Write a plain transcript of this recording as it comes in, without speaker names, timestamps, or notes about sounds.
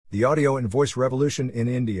The audio and voice revolution in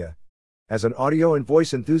India. As an audio and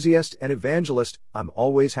voice enthusiast and evangelist, I'm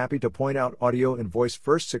always happy to point out audio and voice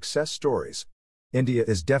first success stories. India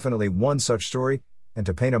is definitely one such story, and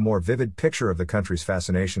to paint a more vivid picture of the country's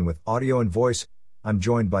fascination with audio and voice, I'm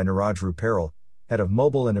joined by Niraj Ruparel, Head of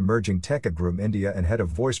Mobile and Emerging Tech at Groom India and Head of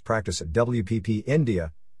Voice Practice at WPP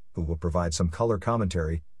India, who will provide some color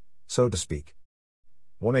commentary, so to speak.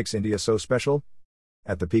 What makes India so special?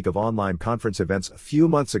 At the peak of online conference events a few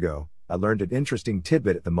months ago, I learned an interesting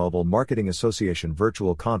tidbit at the Mobile Marketing Association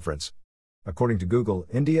virtual conference. According to Google,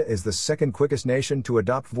 India is the second quickest nation to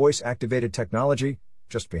adopt voice-activated technology,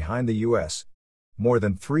 just behind the US. More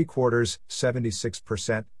than 3/4,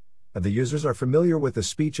 76%, of the users are familiar with the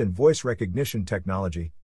speech and voice recognition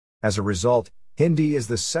technology. As a result, Hindi is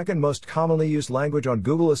the second most commonly used language on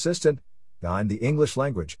Google Assistant, behind the English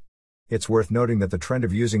language. It's worth noting that the trend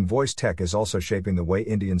of using voice tech is also shaping the way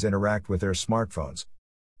Indians interact with their smartphones.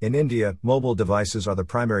 In India, mobile devices are the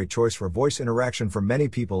primary choice for voice interaction for many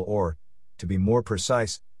people, or, to be more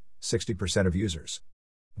precise, 60% of users.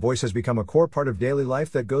 Voice has become a core part of daily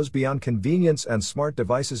life that goes beyond convenience and smart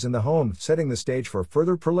devices in the home, setting the stage for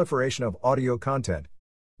further proliferation of audio content.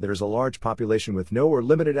 There is a large population with no or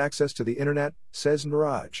limited access to the internet, says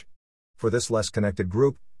Niraj. For this less connected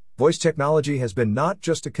group, voice technology has been not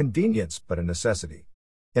just a convenience but a necessity.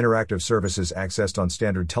 Interactive services accessed on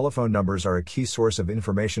standard telephone numbers are a key source of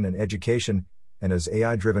information and education, and as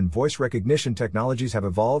AI-driven voice recognition technologies have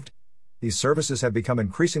evolved, these services have become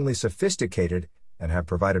increasingly sophisticated and have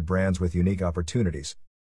provided brands with unique opportunities.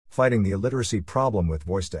 Fighting the illiteracy problem with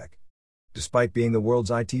voice tech. Despite being the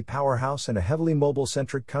world's IT powerhouse and a heavily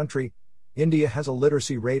mobile-centric country, India has a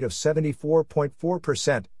literacy rate of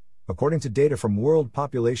 74.4%, according to data from World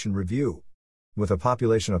Population Review. With a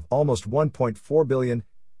population of almost 1.4 billion,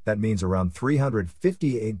 that means around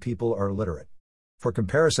 358 people are illiterate. For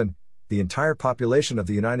comparison, the entire population of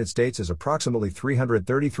the United States is approximately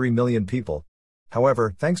 333 million people.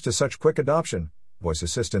 However, thanks to such quick adoption, voice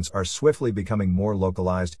assistants are swiftly becoming more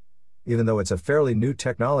localized, even though it's a fairly new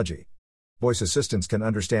technology. Voice assistants can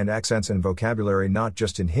understand accents and vocabulary not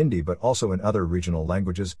just in Hindi but also in other regional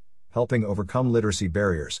languages, helping overcome literacy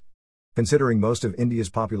barriers. Considering most of India's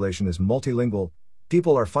population is multilingual,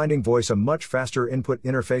 people are finding voice a much faster input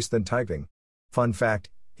interface than typing. Fun fact,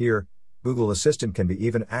 here, Google Assistant can be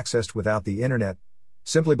even accessed without the internet,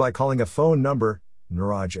 simply by calling a phone number,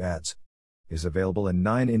 Niraj adds. Is available in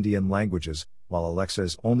 9 Indian languages, while Alexa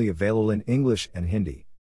is only available in English and Hindi.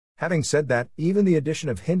 Having said that, even the addition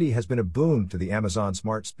of Hindi has been a boon to the Amazon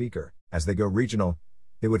smart speaker. As they go regional,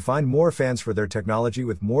 they would find more fans for their technology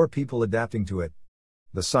with more people adapting to it.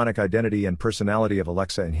 The sonic identity and personality of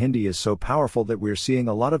Alexa in Hindi is so powerful that we're seeing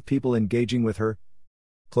a lot of people engaging with her.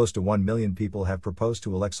 Close to 1 million people have proposed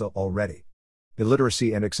to Alexa already.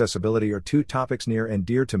 Illiteracy and accessibility are two topics near and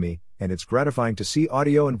dear to me, and it's gratifying to see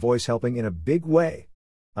audio and voice helping in a big way.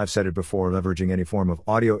 I've said it before, leveraging any form of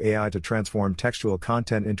audio AI to transform textual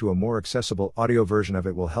content into a more accessible audio version of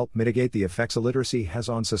it will help mitigate the effects illiteracy has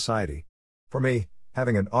on society. For me,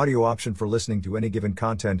 having an audio option for listening to any given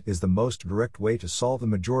content is the most direct way to solve the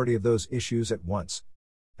majority of those issues at once.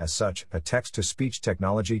 As such, a text-to-speech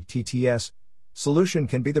technology (TTS) solution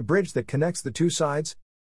can be the bridge that connects the two sides.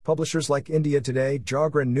 Publishers like India Today,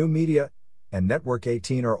 Jagran New Media, and Network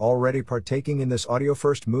 18 are already partaking in this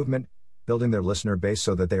audio-first movement, building their listener base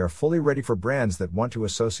so that they are fully ready for brands that want to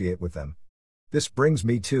associate with them. This brings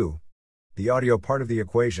me to the audio part of the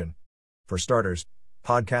equation. For starters,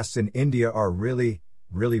 podcasts in India are really,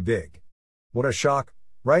 really big. What a shock,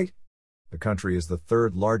 right? The country is the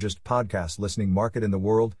third largest podcast listening market in the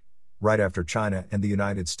world, right after China and the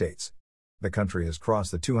United States. The country has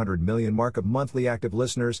crossed the 200 million mark of monthly active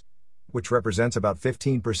listeners, which represents about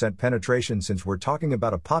 15% penetration since we're talking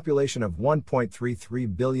about a population of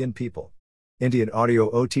 1.33 billion people. Indian audio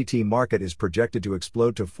OTT market is projected to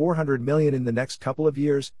explode to 400 million in the next couple of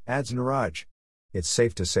years, adds Niraj. It's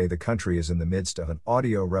safe to say the country is in the midst of an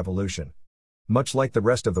audio revolution. Much like the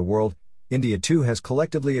rest of the world, India too has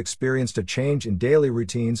collectively experienced a change in daily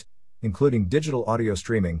routines, including digital audio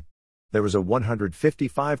streaming. There was a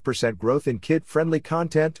 155% growth in kid-friendly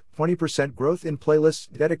content, 20% growth in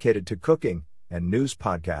playlists dedicated to cooking, and news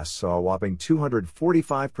podcasts saw a whopping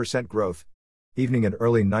 245% growth. Evening and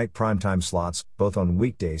early night primetime slots, both on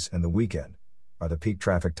weekdays and the weekend, are the peak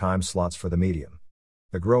traffic time slots for the medium.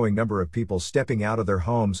 The growing number of people stepping out of their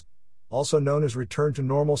homes, also known as return to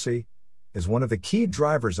normalcy, is one of the key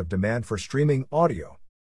drivers of demand for streaming audio.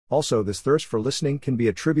 Also, this thirst for listening can be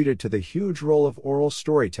attributed to the huge role of oral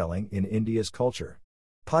storytelling in India's culture.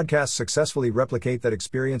 Podcasts successfully replicate that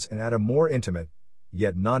experience and add a more intimate,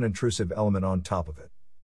 yet non-intrusive element on top of it.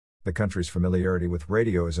 The country's familiarity with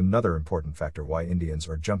radio is another important factor why Indians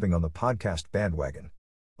are jumping on the podcast bandwagon.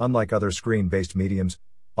 Unlike other screen-based mediums,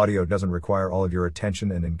 audio doesn't require all of your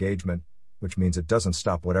attention and engagement, which means it doesn't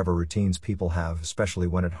stop whatever routines people have, especially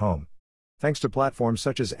when at home. Thanks to platforms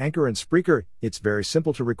such as Anchor and Spreaker, it's very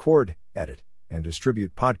simple to record, edit, and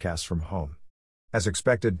distribute podcasts from home. As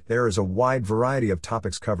expected, there is a wide variety of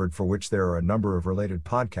topics covered for which there are a number of related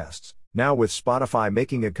podcasts. Now, with Spotify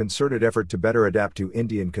making a concerted effort to better adapt to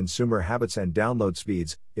Indian consumer habits and download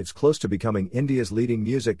speeds, it's close to becoming India's leading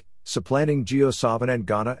music, supplanting JioSaavn and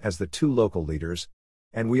Gaana as the two local leaders.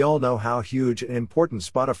 And we all know how huge and important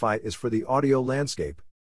Spotify is for the audio landscape.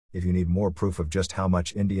 If you need more proof of just how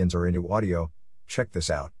much Indians are into audio, check this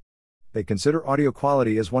out. They consider audio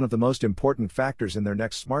quality as one of the most important factors in their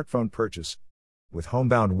next smartphone purchase. With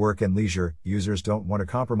homebound work and leisure, users don't want to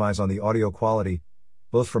compromise on the audio quality,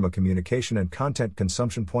 both from a communication and content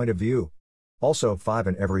consumption point of view. Also, 5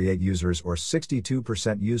 in every 8 users, or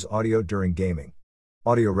 62%, use audio during gaming.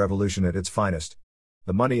 Audio revolution at its finest.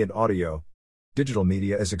 The money in audio. Digital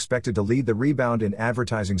media is expected to lead the rebound in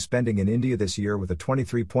advertising spending in India this year with a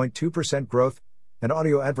 23.2% growth, and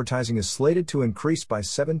audio advertising is slated to increase by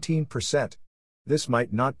 17%. This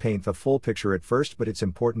might not paint the full picture at first, but it's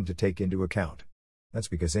important to take into account. That's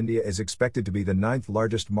because India is expected to be the 9th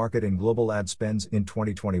largest market in global ad spends in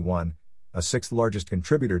 2021, a 6th largest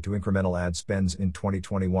contributor to incremental ad spends in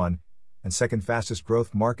 2021, and 2nd fastest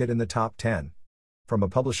growth market in the top 10. From a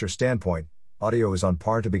publisher standpoint, audio is on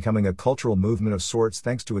par to becoming a cultural movement of sorts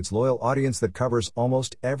thanks to its loyal audience that covers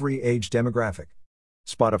almost every age demographic.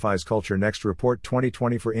 Spotify's Culture Next Report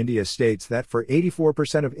 2020 for India states that for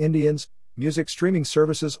 84% of Indians, music streaming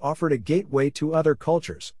services offered a gateway to other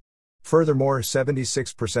cultures. Furthermore,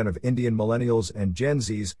 76% of Indian millennials and Gen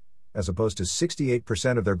Zs, as opposed to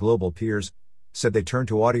 68% of their global peers, said they turn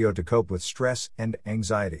to audio to cope with stress and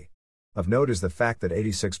anxiety. Of note is the fact that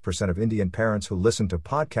 86% of Indian parents who listen to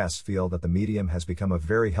podcasts feel that the medium has become a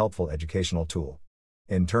very helpful educational tool.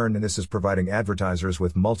 In turn, this is providing advertisers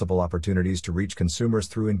with multiple opportunities to reach consumers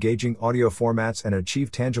through engaging audio formats and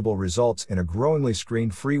achieve tangible results in a growingly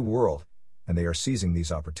screen-free world, and they are seizing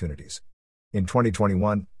these opportunities. In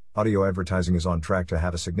 2021, audio advertising is on track to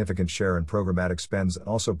have a significant share in programmatic spends and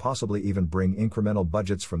also possibly even bring incremental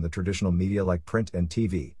budgets from the traditional media like print and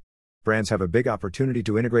TV. Brands have a big opportunity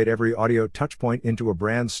to integrate every audio touchpoint into a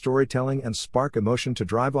brand's storytelling and spark emotion to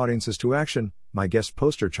drive audiences to action, my guest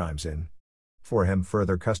poster chimes in. For him,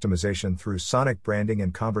 further customization through sonic branding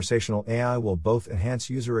and conversational AI will both enhance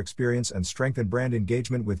user experience and strengthen brand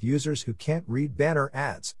engagement with users who can't read banner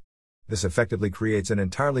ads. This effectively creates an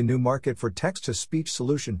entirely new market for text-to-speech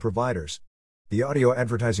solution providers. The audio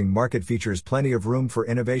advertising market features plenty of room for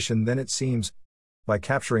innovation than it seems. By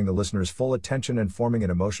capturing the listener's full attention and forming an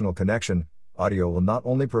emotional connection, audio will not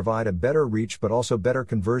only provide a better reach but also better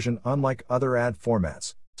conversion unlike other ad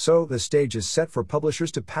formats. So, the stage is set for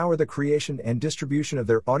publishers to power the creation and distribution of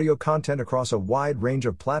their audio content across a wide range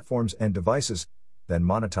of platforms and devices, then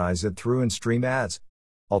monetize it through in-stream ads.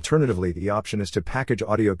 Alternatively, the option is to package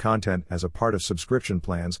audio content as a part of subscription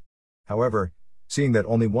plans. However, seeing that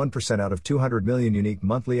only 1% out of 200 million unique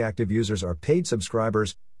monthly active users are paid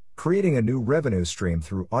subscribers, creating a new revenue stream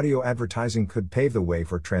through audio advertising could pave the way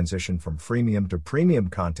for transition from freemium to premium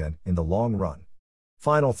content in the long run.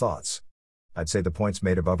 Final thoughts. I'd say the points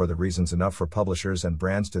made above are the reasons enough for publishers and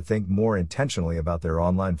brands to think more intentionally about their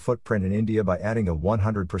online footprint in India by adding a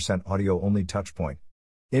 100% audio-only touchpoint.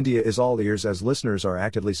 India is all ears as listeners are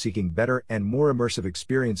actively seeking better and more immersive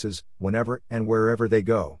experiences whenever and wherever they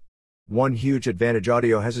go. One huge advantage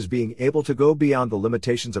audio has is being able to go beyond the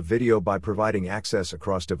limitations of video by providing access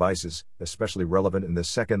across devices, especially relevant in the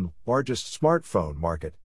second largest smartphone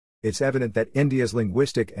market. It's evident that India's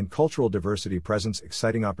linguistic and cultural diversity presents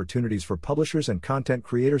exciting opportunities for publishers and content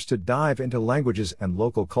creators to dive into languages and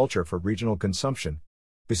local culture for regional consumption.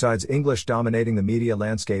 Besides English dominating the media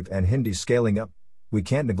landscape and Hindi scaling up, we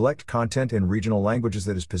can't neglect content in regional languages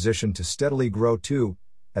that is positioned to steadily grow too,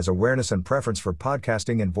 as awareness and preference for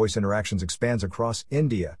podcasting and voice interactions expands across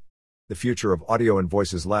India. The future of audio and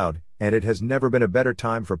voice is loud, and it has never been a better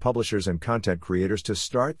time for publishers and content creators to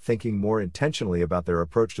start thinking more intentionally about their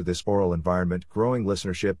approach to this oral environment, growing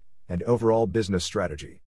listenership, and overall business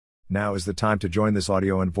strategy. Now is the time to join this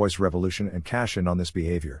audio and voice revolution and cash in on this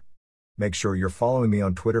behavior. Make sure you're following me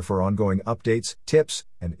on Twitter for ongoing updates, tips,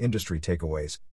 and industry takeaways.